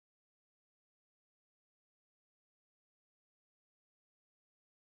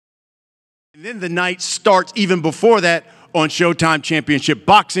Then the night starts even before that on Showtime Championship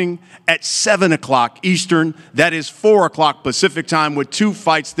Boxing at 7 o'clock Eastern. That is 4 o'clock Pacific time with 2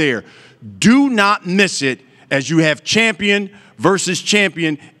 fights there. Do not miss it as you have champion versus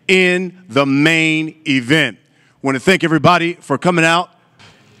champion in the main event. Want to thank everybody for coming out.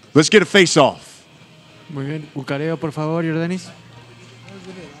 Let's get a face-off. Muy bien. Bucareo, por favor, Yordenis.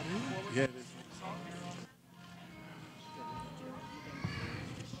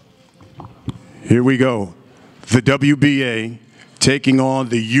 Here we go. The WBA taking on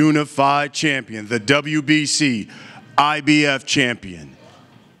the unified champion, the WBC IBF champion.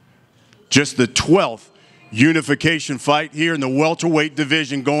 Just the 12th unification fight here in the welterweight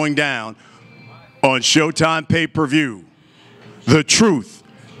division going down on Showtime pay-per-view. The Truth,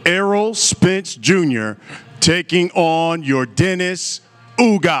 Errol Spence Jr. taking on Yordenis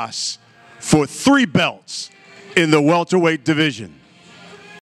Ugas for 3 belts in the welterweight division.